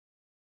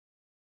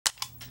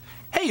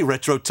Hey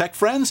Retro Tech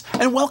friends,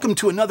 and welcome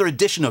to another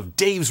edition of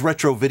Dave's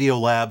Retro Video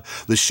Lab,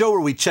 the show where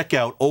we check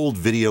out old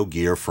video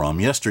gear from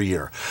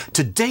yesteryear.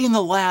 Today in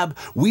the lab,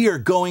 we are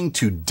going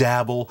to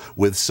dabble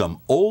with some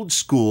old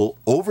school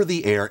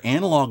over-the-air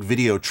analog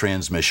video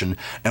transmission,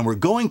 and we're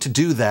going to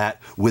do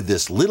that with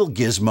this little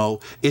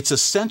gizmo. It's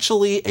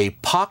essentially a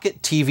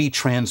pocket TV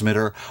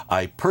transmitter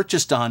I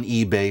purchased on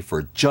eBay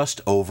for just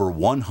over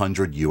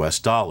 $100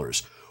 US.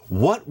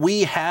 What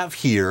we have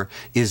here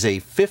is a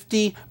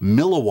 50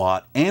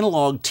 milliwatt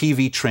analog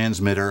TV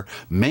transmitter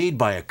made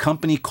by a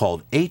company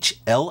called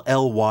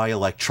HLLY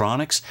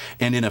Electronics,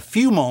 and in a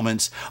few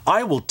moments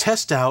I will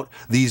test out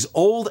these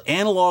old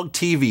analog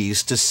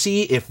TVs to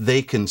see if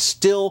they can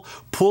still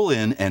pull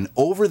in an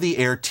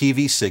over-the-air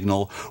TV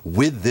signal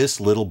with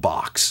this little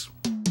box.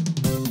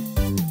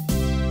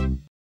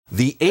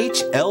 The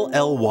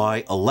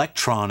HLLY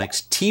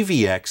Electronics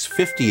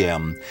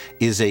TVX50M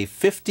is a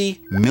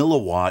 50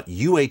 milliwatt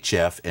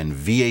UHF and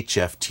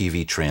VHF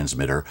TV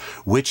transmitter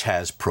which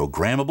has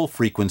programmable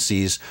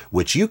frequencies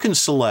which you can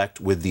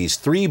select with these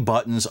three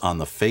buttons on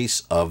the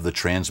face of the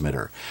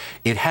transmitter.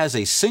 It has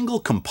a single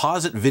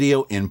composite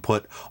video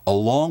input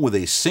along with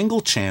a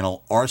single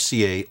channel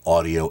RCA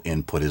audio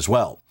input as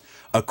well.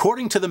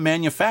 According to the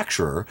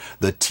manufacturer,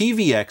 the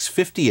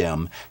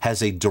TVX50M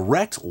has a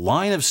direct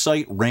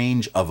line-of-sight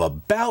range of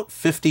about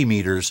 50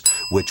 meters,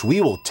 which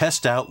we will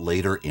test out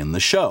later in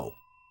the show.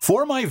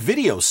 For my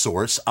video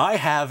source, I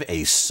have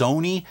a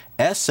Sony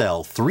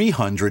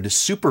SL300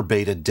 Super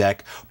Beta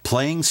deck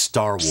playing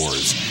Star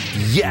Wars.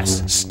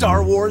 Yes,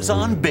 Star Wars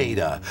on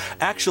beta.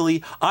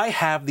 Actually, I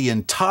have the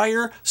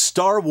entire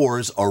Star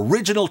Wars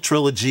original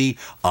trilogy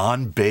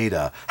on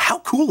beta. How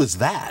cool is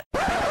that?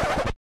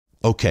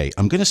 Okay,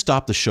 I'm going to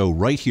stop the show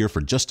right here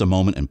for just a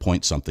moment and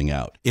point something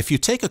out. If you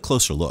take a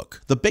closer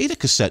look, the beta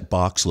cassette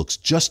box looks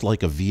just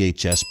like a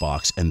VHS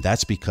box, and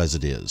that's because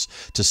it is.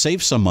 To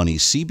save some money,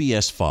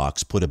 CBS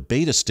Fox put a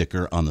beta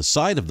sticker on the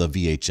side of the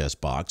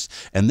VHS box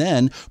and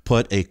then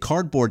put a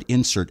cardboard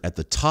insert at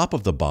the top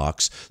of the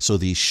box so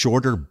the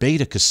shorter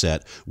beta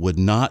cassette would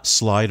not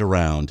slide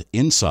around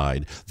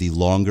inside the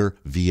longer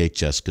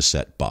VHS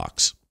cassette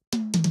box.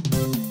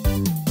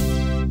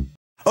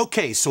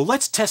 Okay, so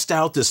let's test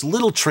out this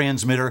little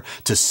transmitter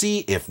to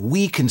see if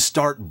we can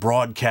start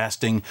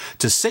broadcasting.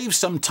 To save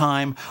some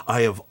time,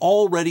 I have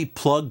already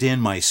plugged in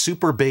my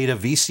Super Beta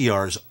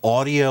VCR's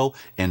audio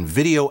and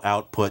video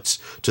outputs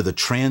to the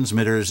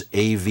transmitter's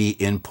AV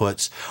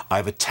inputs.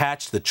 I've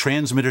attached the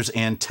transmitter's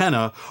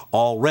antenna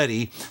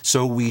already,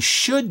 so we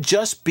should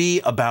just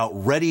be about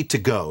ready to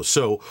go.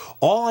 So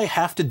all I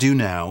have to do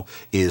now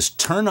is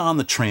turn on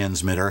the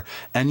transmitter,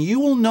 and you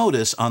will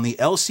notice on the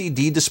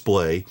LCD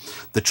display,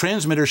 the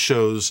transmitter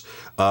shows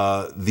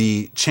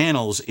the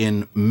channels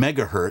in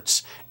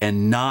megahertz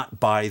and not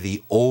by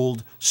the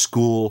old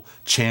school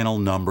channel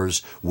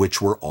numbers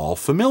which we're all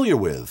familiar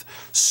with.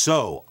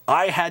 So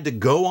I had to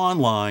go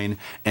online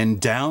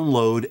and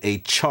download a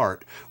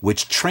chart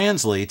which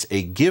translates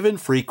a given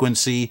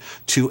frequency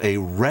to a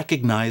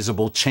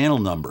recognizable channel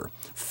number.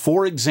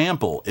 For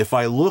example, if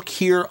I look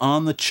here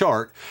on the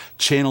chart,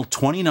 channel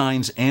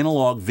 29's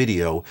analog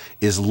video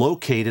is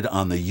located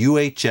on the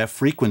UHF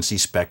frequency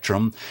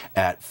spectrum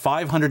at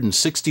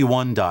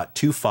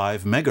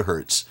 561.25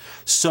 megahertz.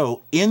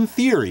 So, in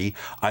theory,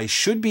 I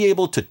should be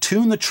able to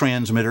tune the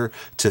transmitter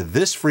to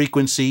this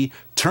frequency,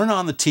 turn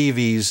on the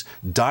TVs,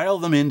 dial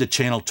them into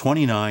channel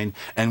 29,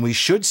 and we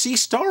should see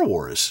Star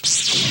Wars.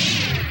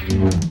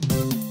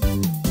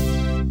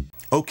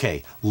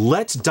 Okay,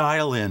 let's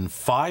dial in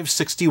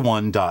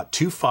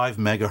 561.25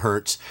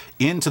 megahertz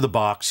into the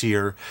box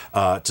here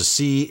to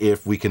see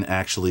if we can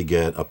actually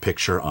get a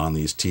picture on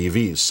these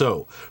TVs.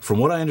 So, from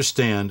what I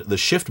understand, the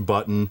shift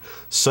button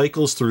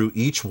cycles through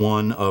each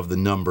one of the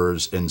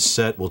numbers and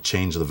set will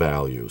change the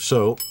value.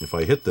 So, if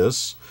I hit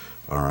this,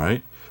 all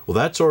right, well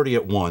that's already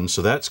at 1,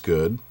 so that's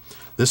good.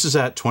 This is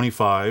at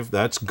 25,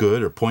 that's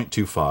good, or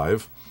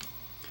 0.25.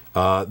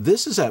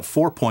 This is at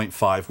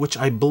 4.5, which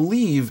I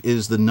believe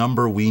is the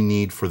number we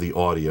need for the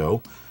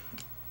audio.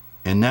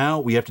 And now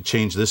we have to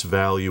change this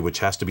value, which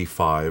has to be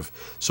 5.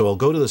 So I'll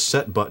go to the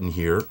set button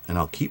here, and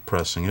I'll keep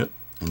pressing it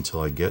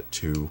until I get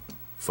to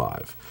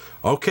 5.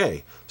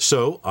 Okay,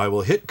 so I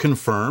will hit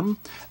confirm,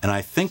 and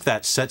I think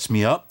that sets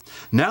me up.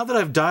 Now that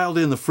I've dialed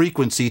in the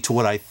frequency to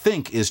what I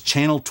think is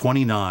channel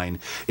 29,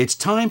 it's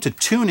time to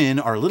tune in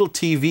our little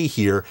TV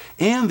here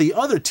and the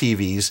other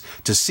TVs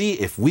to see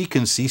if we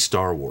can see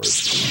Star Wars.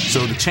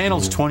 So the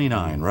channel's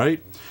 29,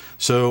 right?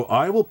 So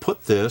I will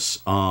put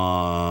this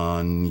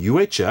on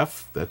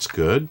UHF, that's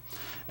good.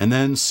 And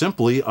then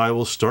simply I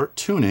will start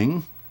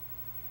tuning.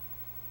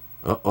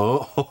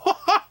 Uh-oh,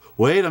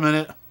 wait a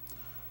minute.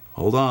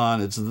 Hold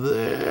on, it's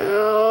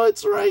there.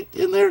 It's right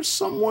in there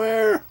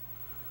somewhere.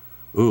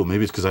 Ooh,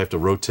 maybe it's because I have to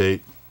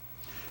rotate.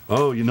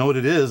 Oh, you know what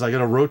it is? I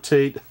gotta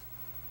rotate.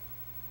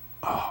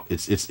 Oh,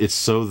 it's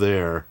so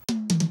there.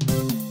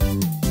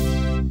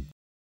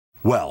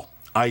 Well,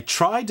 I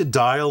tried to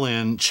dial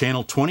in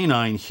channel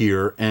 29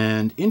 here,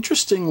 and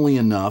interestingly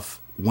enough,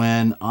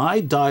 when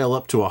I dial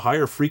up to a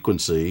higher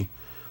frequency,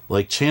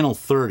 like channel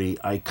 30,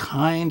 I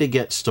kind of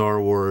get Star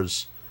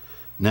Wars.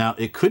 Now,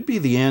 it could be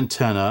the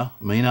antenna,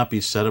 may not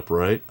be set up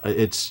right.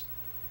 It's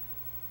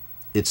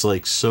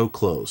like so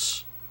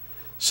close.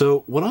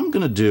 So what I'm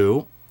going to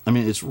do, I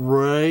mean, it's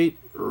right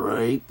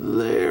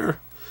there.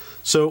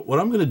 So what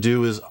I'm going to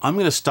do is I'm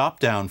going to stop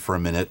down for a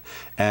minute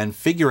and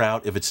figure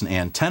out if it's an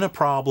antenna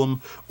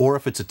problem or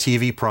if it's a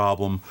TV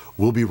problem.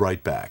 We'll be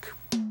right back.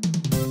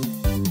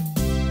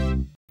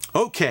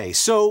 Okay,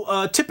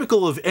 so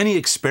typical of any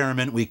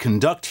experiment we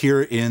conduct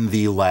here in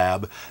the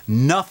lab,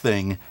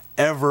 nothing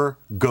ever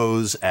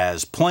goes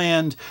as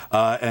planned,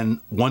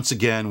 and once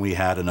again we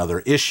had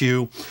another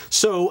issue.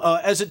 So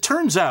as it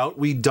turns out,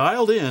 we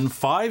dialed in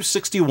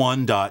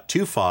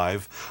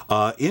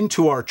 561.25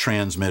 into our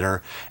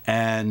transmitter,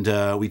 and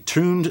we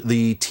tuned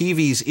the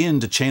TVs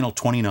into channel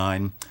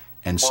 29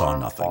 and saw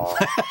nothing.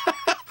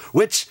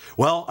 Which,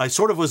 well, I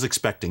sort of was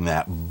expecting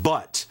that,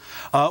 but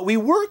we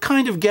were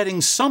kind of getting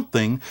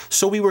something,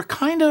 so we were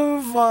kind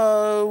of,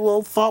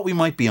 well, thought we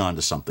might be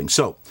onto something.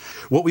 So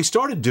what we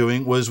started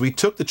doing was we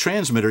took the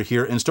transmitter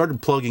here and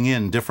started plugging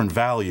in different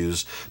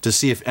values to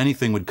see if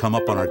anything would come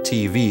up on our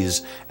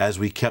TVs as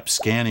we kept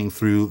scanning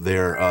through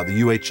their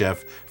the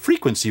UHF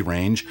frequency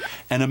range.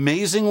 And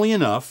amazingly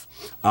enough,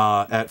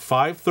 at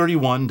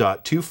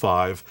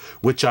 531.25,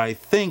 which I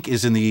think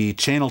is in the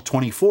channel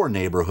 24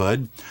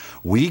 neighborhood,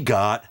 we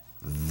got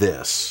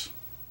this.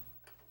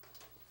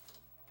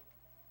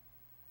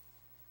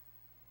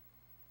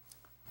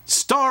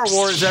 Star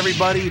Wars,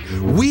 everybody.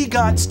 We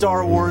got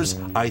Star Wars.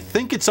 I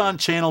think it's on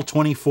channel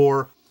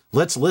 24.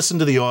 Let's listen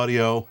to the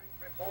audio.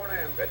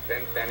 Red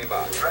 10 standing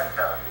by. Red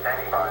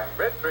standing by.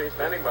 Red 3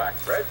 standing by.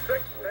 Red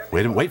 6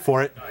 standing Wait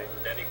for it.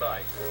 Standing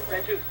by.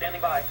 Red 2 standing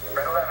by.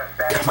 Red 11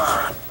 standing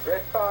by.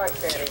 Red 5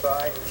 standing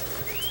by.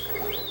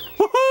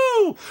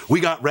 Woohoo! We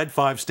got Red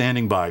 5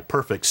 standing by.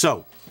 Perfect.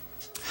 So,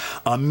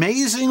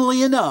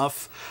 amazingly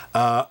enough,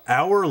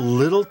 our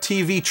little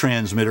TV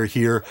transmitter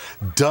here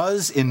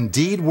does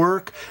indeed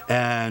work,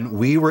 and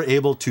we were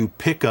able to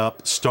pick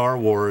up Star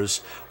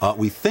Wars,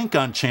 we think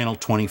on channel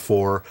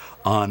 24,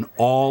 on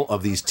all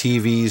of these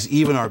TVs,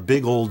 even our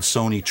big old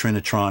Sony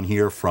Trinitron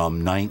here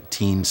from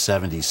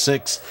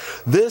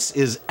 1976. This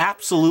is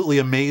absolutely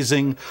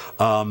amazing.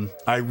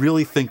 I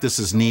really think this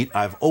is neat.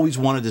 I've always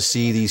wanted to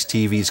see these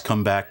TVs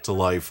come back to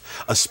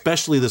life,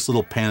 especially this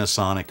little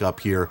Panasonic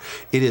up here.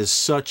 It is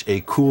such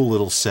a cool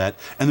little set,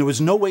 and there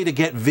was no way to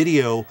get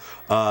video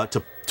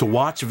to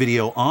watch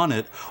video on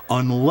it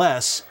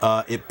unless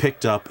it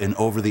picked up an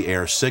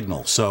over-the-air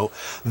signal. So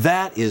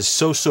that is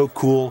so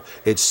cool.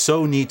 It's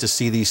so neat to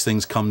see these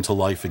things come to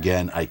life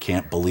again. I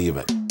can't believe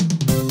it.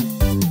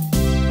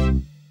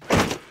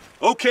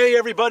 Okay,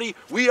 everybody,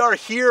 we are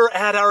here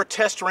at our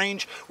test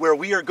range where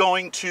we are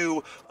going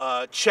to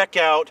check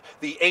out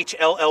the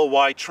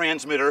HLLY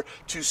transmitter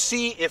to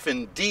see if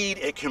indeed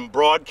it can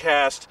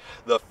broadcast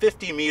the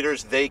 50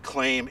 meters they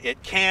claim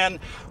it can.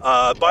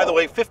 By the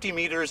way, 50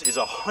 meters is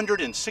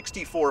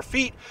 164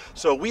 feet,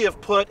 so we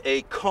have put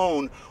a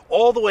cone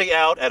all the way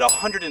out at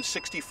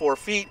 164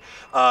 feet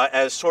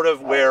as sort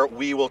of where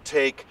we will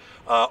take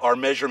our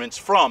measurements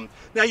from.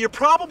 Now, you're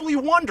probably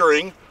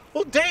wondering,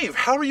 well, Dave,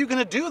 how are you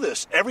going to do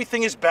this?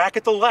 Everything is back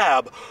at the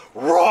lab.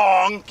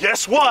 Wrong.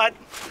 Guess what?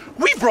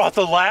 We brought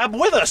the lab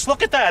with us.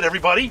 Look at that,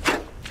 everybody.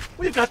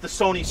 We've got the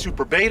Sony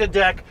Super Beta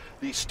deck,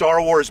 the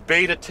Star Wars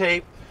Beta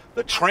tape,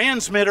 the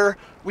transmitter.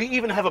 We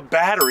even have a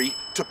battery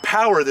to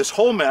power this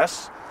whole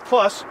mess.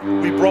 Plus,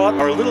 we brought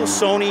our little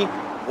Sony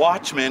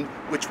Watchman,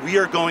 which we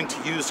are going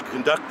to use to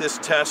conduct this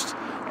test.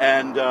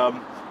 And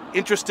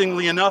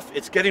interestingly enough,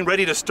 it's getting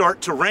ready to start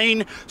to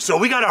rain, so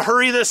we gotta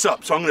hurry this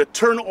up. So I'm gonna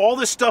turn all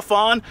this stuff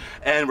on,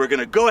 and we're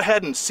gonna go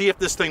ahead and see if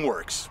this thing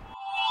works.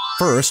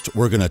 First,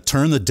 we're gonna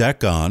turn the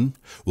deck on.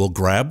 We'll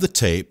grab the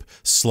tape,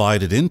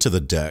 slide it into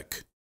the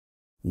deck,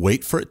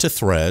 wait for it to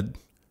thread,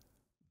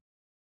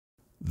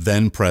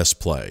 then press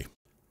play.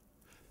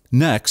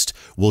 Next,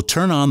 we'll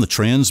turn on the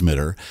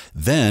transmitter,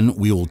 then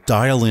we will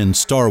dial in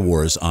Star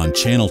Wars on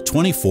channel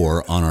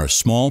 24 on our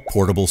small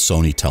portable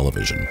Sony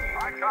television.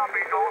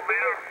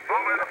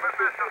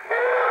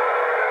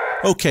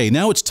 Okay,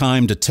 now it's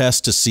time to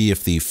test to see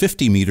if the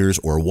 50 meters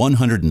or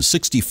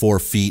 164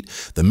 feet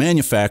the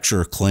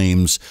manufacturer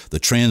claims the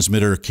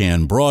transmitter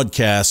can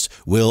broadcast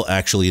will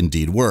actually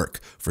indeed work.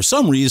 For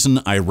some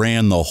reason, I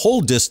ran the whole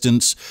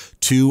distance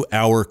to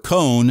our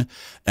cone,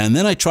 and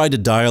then I tried to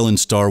dial in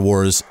Star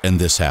Wars, and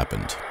this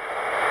happened.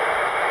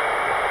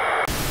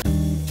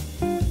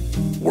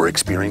 We're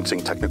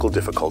experiencing technical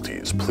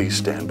difficulties. Please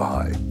stand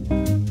by.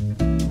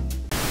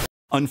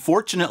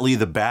 Unfortunately,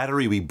 the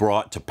battery we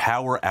brought to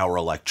power our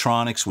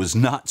electronics was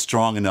not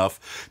strong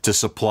enough to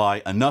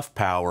supply enough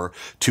power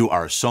to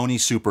our Sony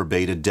Super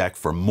Beta deck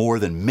for more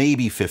than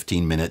maybe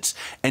 15 minutes,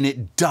 and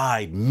it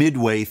died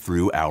midway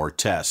through our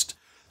test.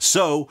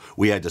 So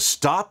we had to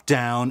stop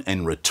down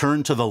and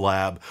return to the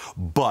lab,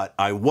 but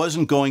I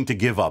wasn't going to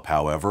give up,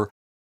 however.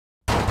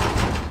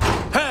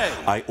 Hey!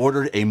 I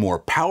ordered a more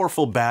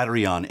powerful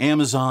battery on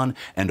Amazon,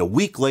 and a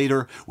week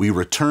later, we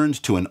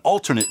returned to an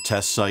alternate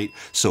test site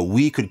so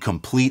we could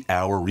complete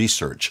our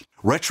research.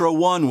 Retro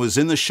 1 was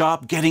in the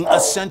shop getting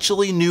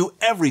essentially new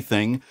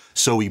everything,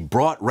 so we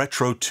brought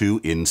Retro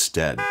 2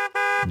 instead.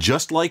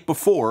 Just like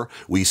before,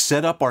 we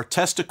set up our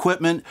test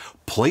equipment,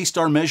 placed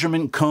our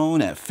measurement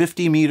cone at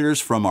 50 meters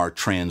from our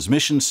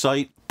transmission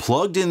site,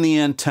 plugged in the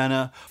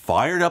antenna,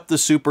 fired up the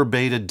Super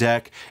Beta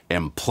deck,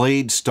 and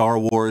played Star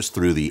Wars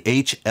through the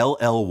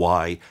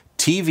HLLY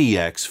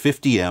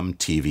TVX50M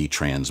TV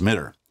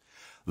transmitter.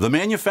 The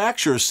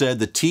manufacturer said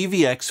the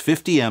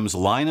TVX50M's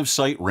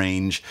line-of-sight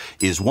range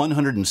is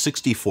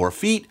 164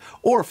 feet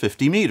or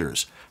 50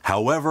 meters.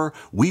 However,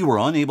 we were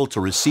unable to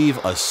receive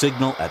a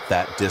signal at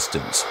that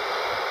distance.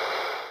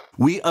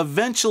 We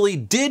eventually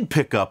did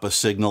pick up a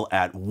signal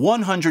at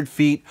 100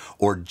 feet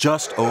or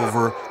just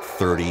over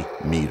 30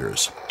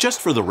 meters.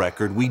 Just for the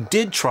record, we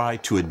did try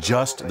to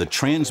adjust the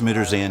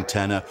transmitter's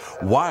antenna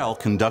while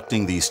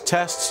conducting these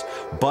tests,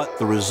 but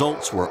the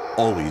results were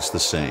always the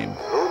same.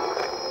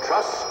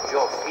 Trust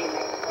your feeling.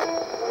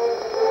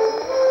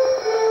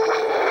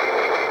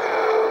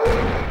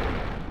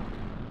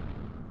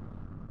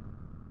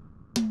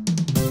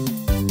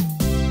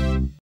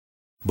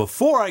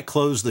 Before I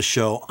close the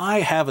show,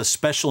 I have a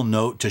special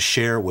note to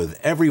share with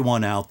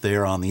everyone out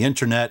there on the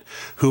internet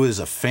who is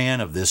a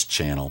fan of this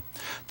channel.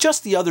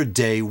 Just the other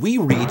day, we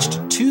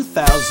reached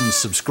 2,000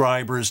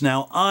 subscribers.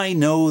 Now, I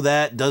know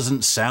that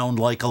doesn't sound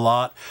like a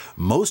lot.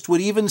 Most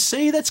would even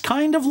say that's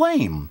kind of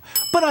lame.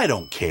 But I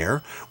don't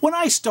care. When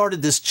I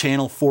started this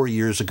channel 4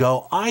 years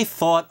ago, I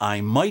thought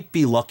I might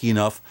be lucky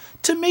enough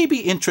to maybe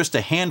interest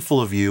a handful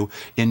of you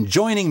in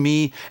joining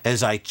me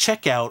as I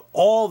check out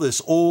all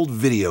this old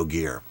video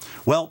gear.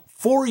 Well,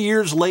 4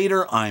 years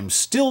later, I'm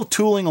still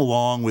tooling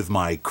along with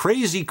my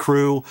crazy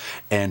crew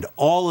and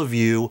all of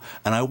you,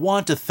 and I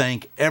want to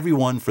thank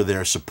everyone for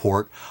their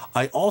support.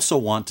 I also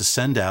want to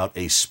send out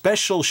a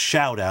special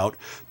shout out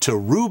to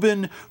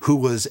Ruben, who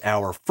was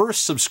our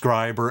first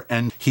subscriber,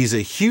 and he's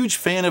a huge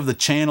fan of the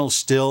channel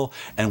still,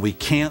 and we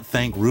can't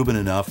thank Ruben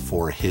enough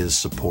for his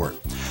support.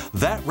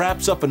 That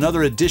wraps up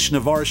another edition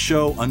of our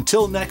show.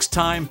 Until next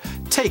time,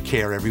 take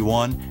care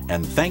everyone,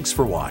 and thanks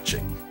for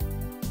watching.